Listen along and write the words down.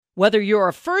Whether you're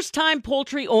a first-time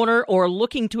poultry owner or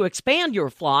looking to expand your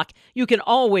flock, you can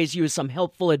always use some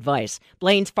helpful advice.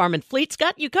 Blaine's Farm and Fleet's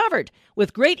got you covered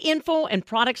with great info and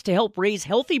products to help raise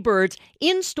healthy birds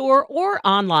in-store or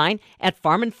online at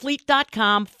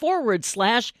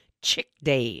farmandfleet.com/chick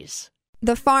days.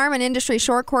 The Farm and Industry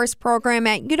Short Course program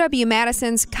at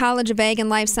UW-Madison's College of Ag and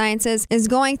Life Sciences is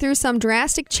going through some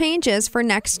drastic changes for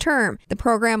next term. The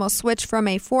program will switch from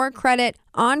a 4-credit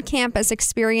on-campus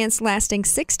experience lasting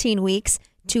 16 weeks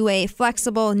to a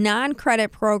flexible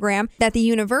non-credit program that the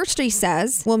university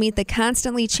says will meet the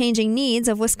constantly changing needs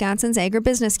of Wisconsin's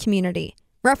agribusiness community.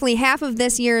 Roughly half of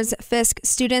this year's Fisk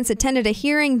students attended a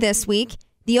hearing this week.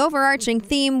 The overarching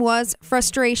theme was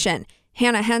frustration.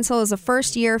 Hannah Hensel is a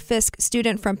first-year Fisk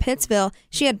student from Pittsville.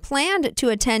 She had planned to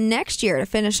attend next year to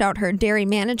finish out her dairy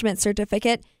management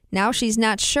certificate. Now she's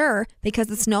not sure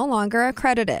because it's no longer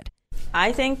accredited.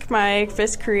 I think my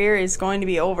Fisk career is going to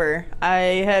be over.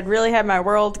 I had really had my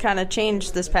world kind of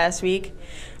changed this past week.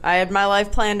 I had my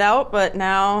life planned out, but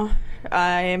now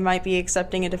I might be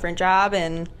accepting a different job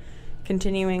and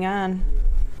continuing on.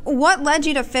 What led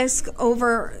you to Fisk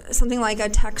over something like a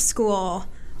tech school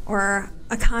or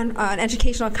an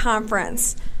educational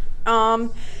conference?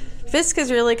 Fisk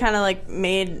has really kind of like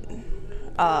made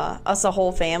us a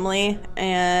whole family,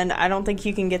 and I don't think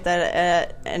you can get that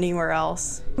at anywhere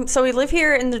else. So we live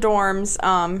here in the dorms.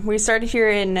 We started here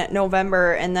in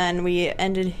November, and then we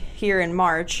ended here in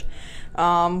March.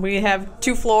 We have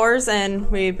 2 floors,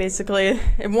 and we basically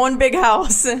in one big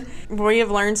house. We have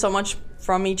learned so much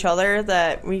from each other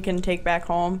that we can take back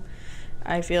home.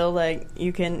 I feel like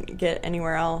you can get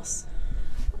anywhere else.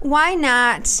 Why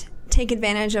not take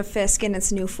advantage of Fisk in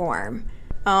its new form?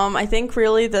 I think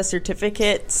really the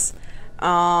certificates.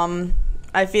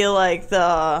 I feel like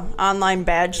the online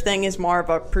badge thing is more of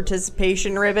a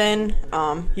participation ribbon.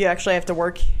 You actually have to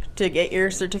work to get your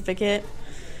certificate.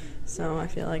 So I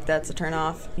feel like that's a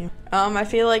turnoff. I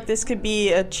feel like this could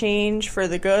be a change for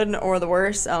the good or the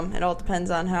worse. It all depends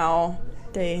on how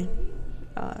they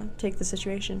take the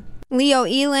situation. Leo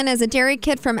Elin is a dairy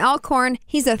kid from Elkhorn.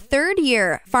 He's a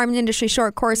 3rd-year Farm and Industry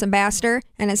Short Course ambassador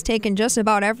and has taken just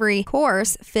about every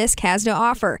course Fisk has to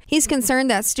offer. He's concerned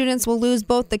that students will lose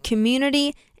both the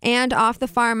community and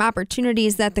off-the-farm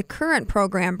opportunities that the current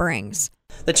program brings.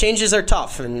 The changes are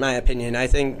tough, in my opinion. I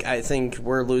think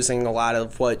we're losing a lot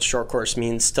of what short course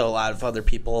means to a lot of other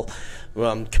people,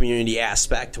 community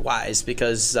aspect wise,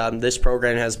 because this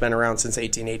program has been around since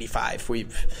 1885.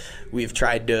 We've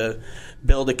tried to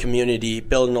build a community,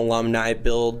 build an alumni,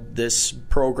 build this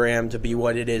program to be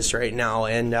what it is right now.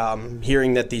 And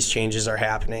hearing that these changes are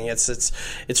happening, it's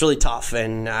really tough.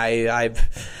 And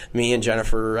me and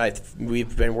Jennifer,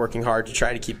 we've been working hard to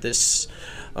try to keep this,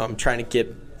 trying to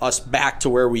get us back to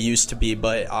where we used to be,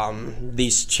 but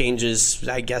these changes,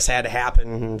 I guess, had to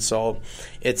happen, and so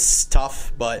it's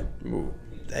tough, but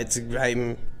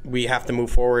we have to move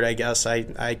forward, I guess.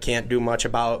 I can't do much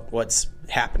about what's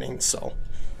happening, so.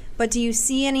 But do you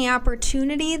see any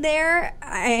opportunity there?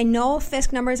 I know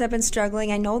Fisk numbers have been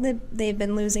struggling. I know that they've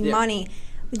been losing money.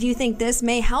 Do you think this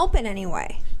may help in any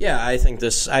way? Yeah, I think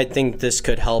this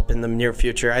could help in the near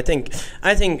future. I think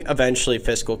eventually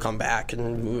Fisk will come back,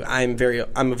 and I'm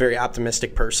a very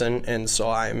optimistic person, and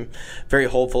so I'm very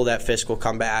hopeful that Fisk will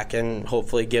come back and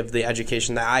hopefully give the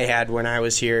education that I had when I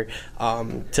was here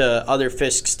to other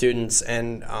Fisk students,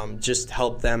 and just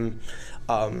help them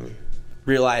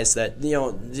realize that,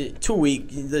 the 2 week,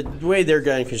 the way they're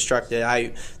going to construct it, I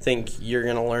think they're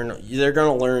going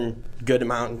to learn good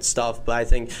amount of stuff, but I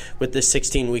think with this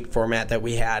 16-week format that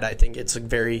we had, I think it's a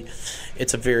very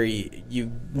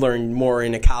you learn more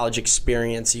in a college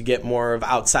experience, you get more of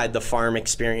outside the farm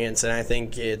experience, and I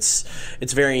think it's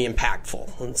very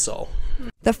impactful. And so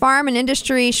the Farm and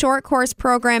Industry Short Course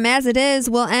program as it is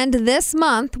will end this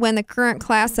month when the current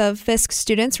class of Fisk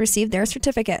students receive their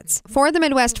certificates. For the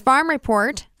Midwest Farm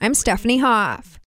Report, I'm Stephanie Hoff.